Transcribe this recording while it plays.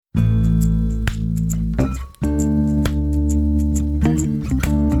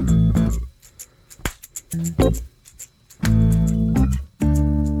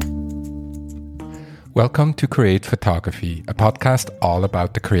Welcome to Create Photography, a podcast all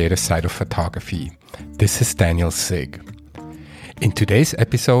about the creative side of photography. This is Daniel Sigg. In today's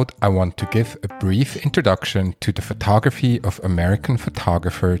episode, I want to give a brief introduction to the photography of American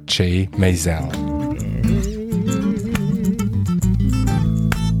photographer J. Maisel.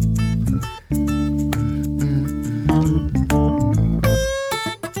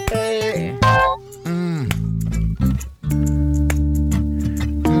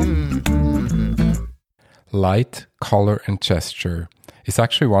 Light, Color and Gesture is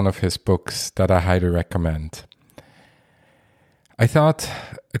actually one of his books that I highly recommend. I thought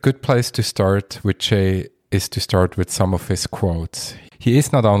a good place to start with Jay is to start with some of his quotes. He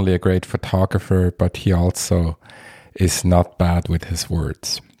is not only a great photographer, but he also is not bad with his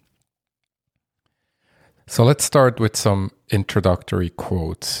words. So let's start with some introductory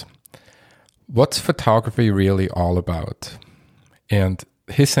quotes. What's photography really all about? And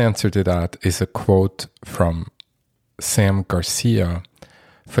his answer to that is a quote from Sam Garcia.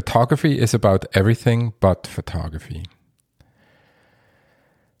 Photography is about everything but photography.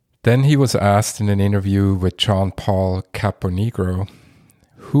 Then he was asked in an interview with John Paul Caponegro,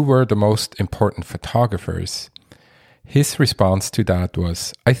 who were the most important photographers. His response to that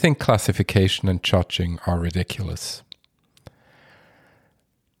was, I think classification and judging are ridiculous.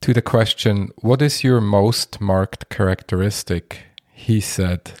 To the question, what is your most marked characteristic? He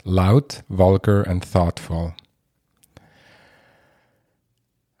said, loud, vulgar, and thoughtful.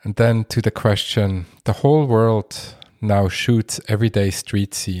 And then to the question, the whole world now shoots everyday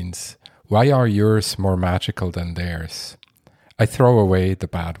street scenes. Why are yours more magical than theirs? I throw away the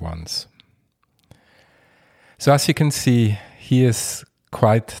bad ones. So as you can see, he is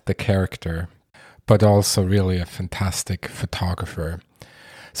quite the character, but also really a fantastic photographer.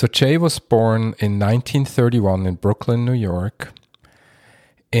 So Jay was born in 1931 in Brooklyn, New York.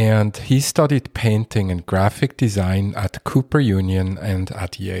 And he studied painting and graphic design at Cooper Union and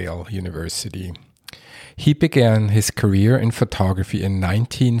at Yale University. He began his career in photography in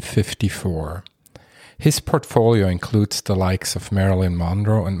 1954. His portfolio includes the likes of Marilyn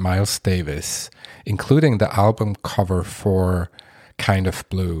Monroe and Miles Davis, including the album cover for Kind of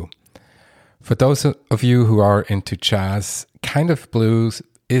Blue. For those of you who are into jazz, Kind of Blue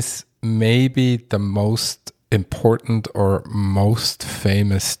is maybe the most important or most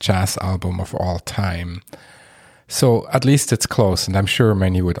famous jazz album of all time. So at least it's close, and I'm sure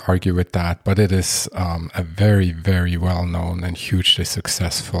many would argue with that, but it is a very, very well-known and hugely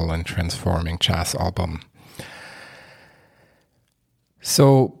successful and transforming jazz album.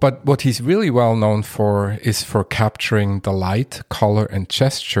 So, but what he's really well known for is for capturing the light, color, and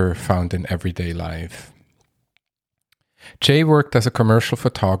gesture found in everyday life. Jay worked as a commercial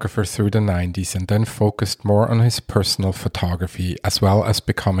photographer through the 90s and then focused more on his personal photography as well as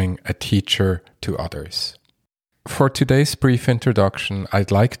becoming a teacher to others. For today's brief introduction,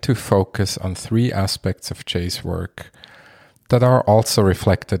 I'd like to focus on three aspects of Jay's work that are also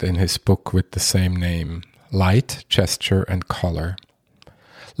reflected in his book with the same name: light, gesture, and color.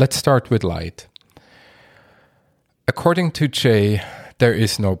 Let's start with light. According to Jay, there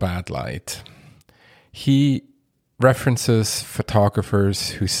is no bad light. He references photographers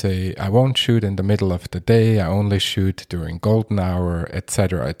who say, I won't shoot in the middle of the day, I only shoot during golden hour,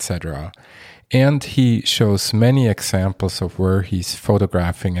 etc., etc. And he shows many examples of where he's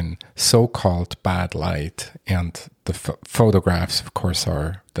photographing in so-called bad light, and the photographs, of course,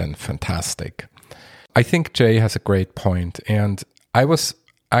 are then fantastic. I think Jay has a great point, and I was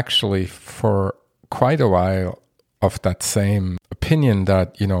actually for quite a while of that same opinion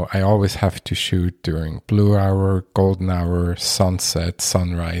that, I always have to shoot during blue hour, golden hour, sunset,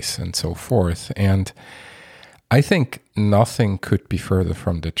 sunrise, and so forth. And I think nothing could be further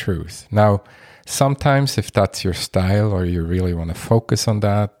from the truth. Now, sometimes if that's your style or you really want to focus on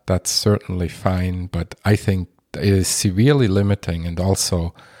that, that's certainly fine. But I think it is severely limiting, and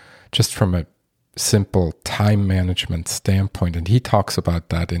also just from a simple time management standpoint. And he talks about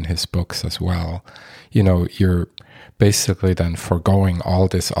that in his books as well. You're basically then foregoing all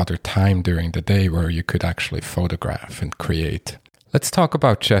this other time during the day where you could actually photograph and create. Let's talk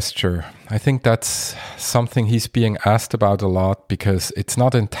about gesture. I think that's something he's being asked about a lot because it's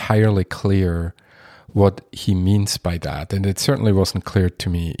not entirely clear what he means by that. And it certainly wasn't clear to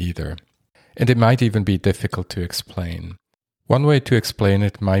me either. And it might even be difficult to explain. One way to explain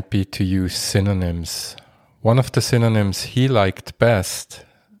it might be to use synonyms. One of the synonyms he liked best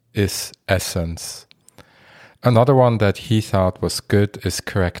is essence. Another one that he thought was good is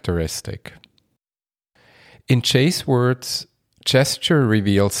characteristic. In Jay's words, gesture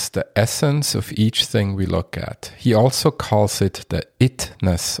reveals the essence of each thing we look at. He also calls it the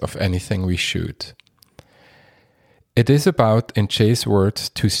itness of anything we shoot. It is about, in Jay's words,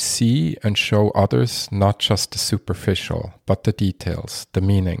 to see and show others not just the superficial, but the details, the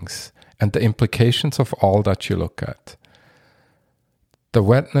meanings, and the implications of all that you look at. The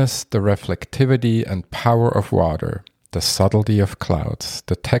wetness, the reflectivity and power of water, the subtlety of clouds,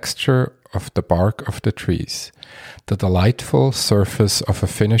 the texture of the bark of the trees, the delightful surface of a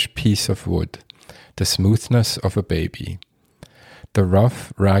finished piece of wood, the smoothness of a baby, the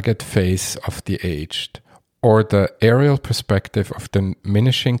rough, ragged face of the aged, or the aerial perspective of the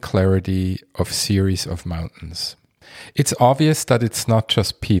diminishing clarity of series of mountains. It's obvious that it's not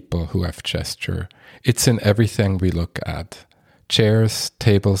just people who have gesture. It's in everything we look at. Chairs,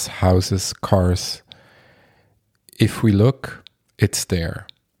 tables, houses, cars. If we look, it's there.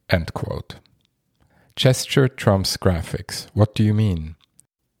 End quote. Gesture trumps graphics. What do you mean?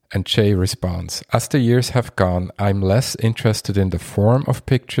 And Jay responds, as the years have gone, I'm less interested in the form of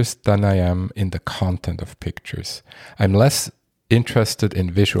pictures than I am in the content of pictures. I'm less interested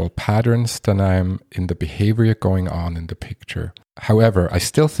in visual patterns than I am in the behavior going on in the picture. However, I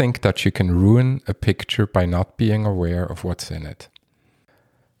still think that you can ruin a picture by not being aware of what's in it.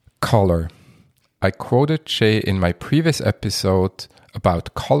 Color. I quoted Jay in my previous episode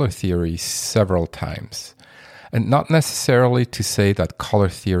about color theory several times. And not necessarily to say that color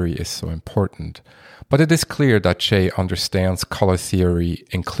theory is so important, but it is clear that Jay understands color theory,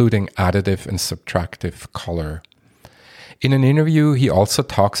 including additive and subtractive color. In an interview, he also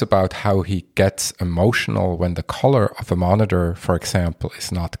talks about how he gets emotional when the color of a monitor, for example,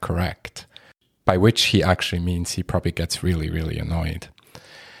 is not correct, by which he actually means he probably gets really, really annoyed.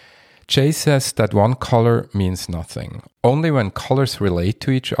 Jay says that one color means nothing. Only when colors relate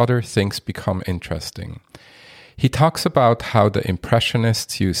to each other, things become interesting. He talks about how the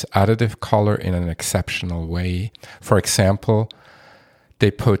Impressionists use additive color in an exceptional way. For example,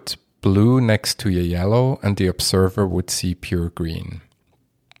 they put blue next to a yellow and the observer would see pure green.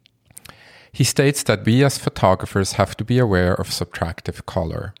 He states that we as photographers have to be aware of subtractive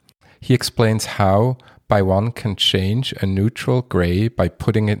color. He explains how one can change a neutral gray by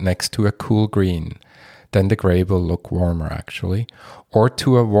putting it next to a cool green. Then the gray will look warmer actually, or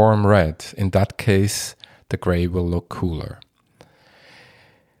to a warm red. In that case, the gray will look cooler.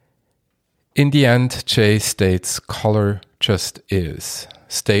 In the end, Jay states color just is.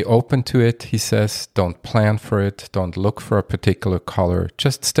 Stay open to it, he says. Don't plan for it. Don't look for a particular color.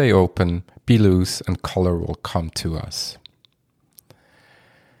 Just stay open, be loose, and color will come to us.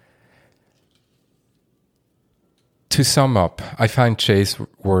 To sum up, I find Jay's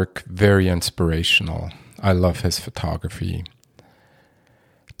work very inspirational. I love his photography.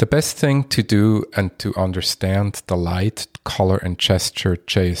 The best thing to do and to understand the light, color, and gesture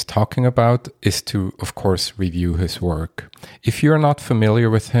Jay is talking about is to, of course, review his work. If you're not familiar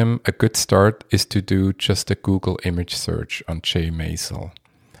with him, a good start is to do just a Google image search on Jay Maisel.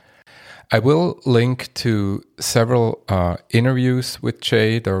 I will link to several interviews with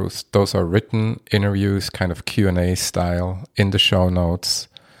Jay. Those are written interviews, kind of Q&A style, in the show notes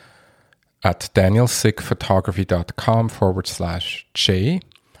at danielsickphotography.com/Jay.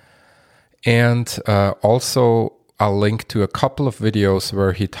 And also, I'll link to a couple of videos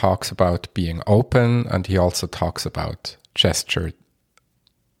where he talks about being open, and he also talks about gesture.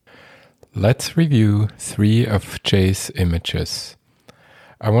 Let's review 3 of Jay's images.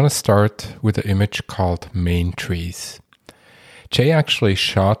 I want to start with an image called Main Trees. Jay actually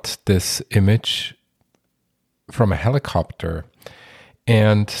shot this image from a helicopter.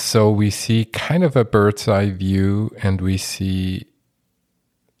 And so we see kind of a bird's eye view, and we see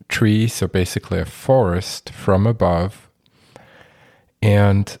trees, so basically a forest from above,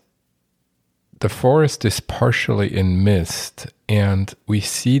 and the forest is partially in mist, and we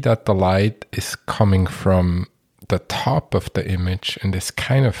see that the light is coming from the top of the image, and this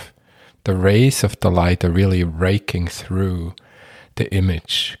kind of, the rays of the light are really raking through the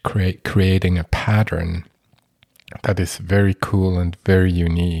image, creating a pattern that is very cool and very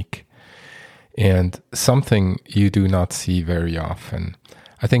unique, and something you do not see very often.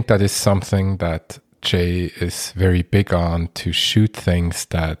 I think that is something that Jay is very big on, to shoot things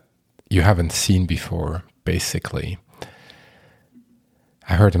that you haven't seen before, basically.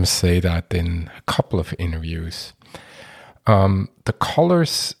 I heard him say that in a couple of interviews. The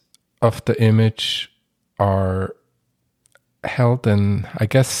colors of the image are held in, I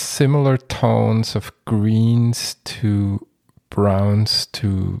guess, similar tones of greens to browns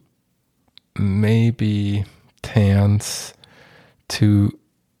to maybe tans to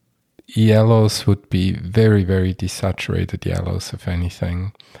yellows would be very, very desaturated yellows, if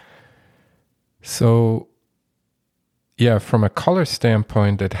anything. So, yeah, from a color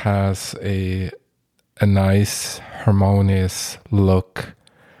standpoint, it has a a nice, harmonious look.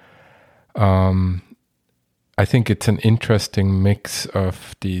 I think it's an interesting mix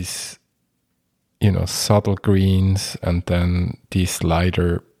of these, subtle greens and then these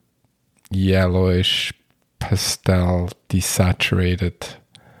lighter yellowish, pastel, desaturated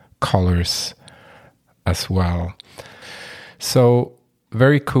colors as well. So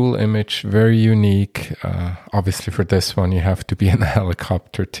very cool image, very unique. Obviously for this one, you have to be in a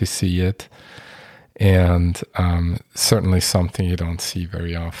helicopter to see it. And certainly something you don't see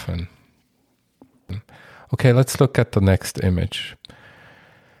very often. Okay, let's look at the next image.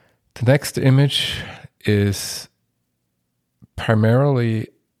 The next image is primarily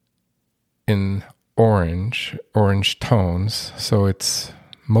in orange tones. So it's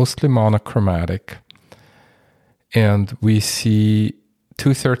mostly monochromatic. And we see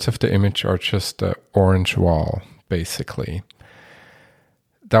 2/3 of the image are just the orange wall, basically.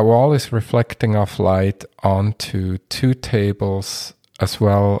 That wall is reflecting off light onto 2 tables as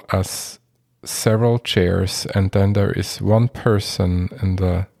well as several chairs, and then there is one person in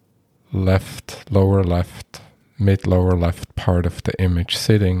the lower left, mid-lower left part of the image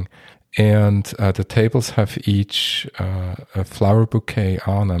sitting, and the tables have each a flower bouquet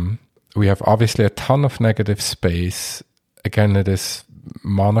on them. We have obviously a ton of negative space. Again, it is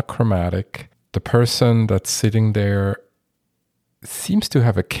monochromatic. The person that's sitting there seems to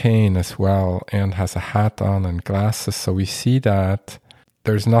have a cane as well and has a hat on and glasses, so we see that.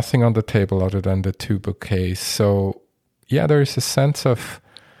 There's nothing on the table other than the 2 bouquets. So yeah, there is a sense of,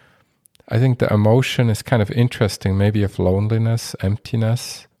 I think the emotion is kind of interesting, maybe of loneliness,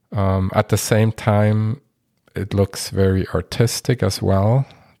 emptiness. At the same time, it looks very artistic as well.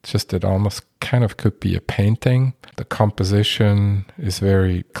 Just it almost kind of could be a painting. The composition is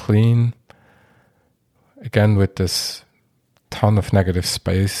very clean. Again, with this ton of negative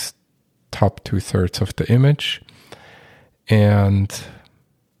space, top 2/3 of the image. And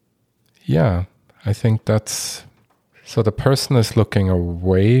yeah, I think that's, so the person is looking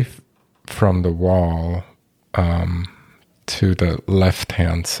away from the wall to the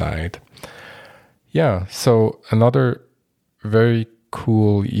left-hand side. Yeah, so another very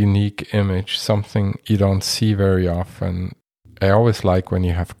cool, unique image, something you don't see very often. I always like when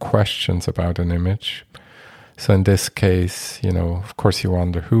you have questions about an image. So in this case, of course you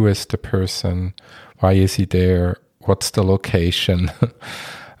wonder, who is the person? Why is he there? What's the location?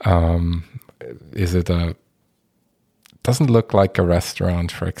 Is it doesn't look like a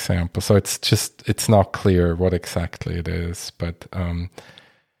restaurant, for example. So it's not clear what exactly it is. But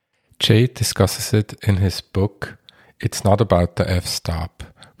Jay discusses it in his book. It's not about the f-stop.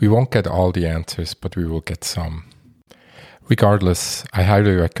 We won't get all the answers, but we will get some. Regardless, I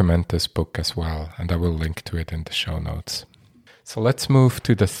highly recommend this book as well, and I will link to it in the show notes. So let's move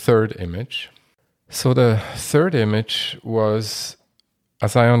to the third image. So the third image was,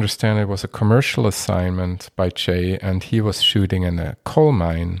 as I understand it, was a commercial assignment by Jay, and he was shooting in a coal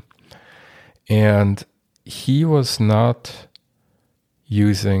mine. And he was not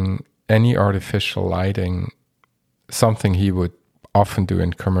using any artificial lighting, something he would often do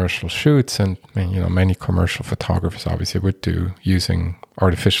in commercial shoots, and many commercial photographers obviously would do, using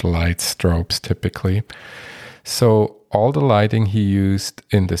artificial lights, strobes typically. So all the lighting he used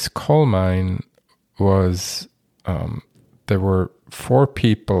in this coal mine was, there were 4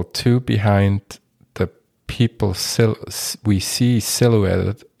 people, 2 behind the people we see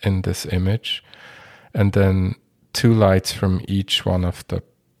silhouetted in this image, and then 2 lights from each one of the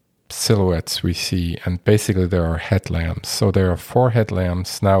silhouettes we see, and basically there are headlamps. So there are 4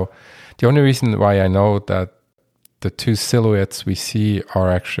 headlamps. Now, the only reason why I know that the 2 silhouettes we see are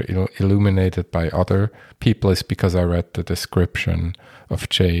actually illuminated by other people is because I read the description of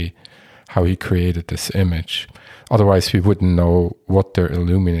Jay, how he created this image. Otherwise, we wouldn't know what they're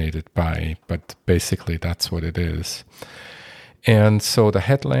illuminated by, but basically that's what it is. And so the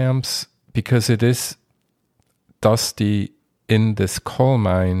headlamps, because it is dusty in this coal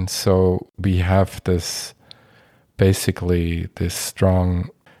mine, so we have this, basically this strong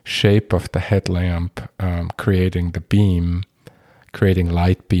shape of the headlamp creating the beam, creating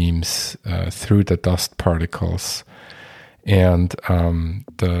light beams through the dust particles. And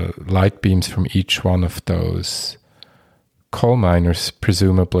the light beams from each one of those coal miners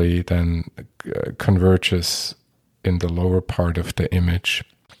presumably then converges in the lower part of the image.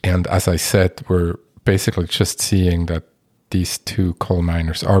 And as I said, we're basically just seeing that these 2 coal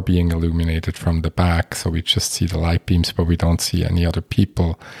miners are being illuminated from the back. So we just see the light beams, but we don't see any other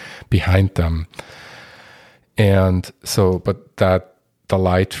people behind them. And so, but that the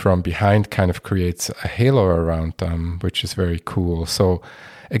light from behind kind of creates a halo around them, which is very cool. So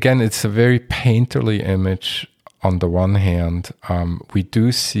again, it's a very painterly image on the one hand. We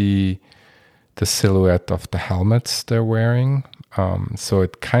do see the silhouette of the helmets they're wearing. So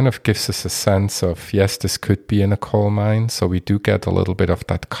it kind of gives us a sense of, yes, this could be in a coal mine. So we do get a little bit of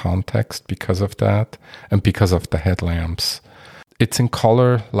that context because of that and because of the headlamps. It's in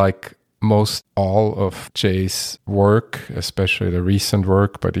color like most all of Jay's work, especially the recent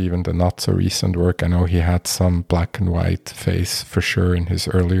work, but even the not so recent work. I know he had some black and white face for sure in his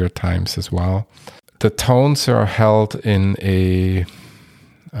earlier times as well. The tones are held in a,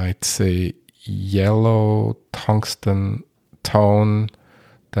 I'd say, yellow tungsten tone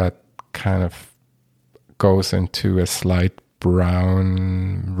that kind of goes into a slight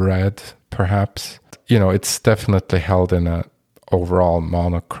brown red, perhaps. You know, it's definitely held in a overall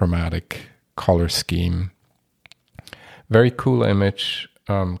monochromatic color scheme. Very cool image,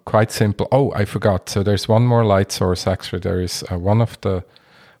 quite simple. Oh, I forgot. So there's one more light source. Actually, there is one of the,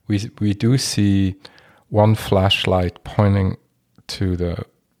 we do see one flashlight pointing to the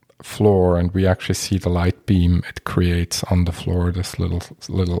floor, and we actually see the light beam it creates on the floor, this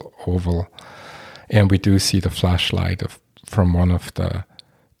little oval. And we do see the flashlight from one of the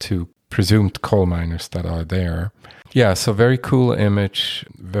two presumed coal miners that are there. Yeah, so very cool image,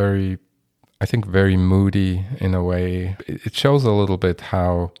 I think very moody in a way. It shows a little bit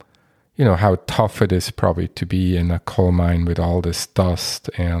how, you know, how tough it is probably to be in a coal mine with all this dust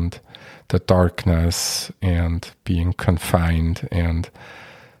and the darkness and being confined and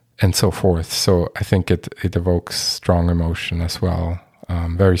so forth. So I think it evokes strong emotion as well.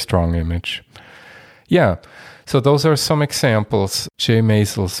 Very strong image. Yeah. So those are some examples. Jay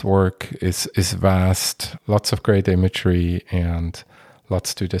Maisel's work is vast, lots of great imagery and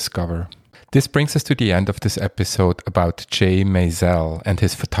lots to discover. This brings us to the end of this episode about Jay Maisel and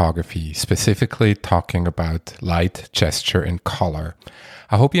his photography, specifically talking about light, gesture, and color.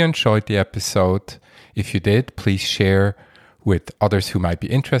 I hope you enjoyed the episode. If you did, please share with others who might be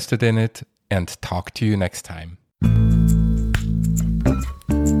interested in it, and talk to you next time.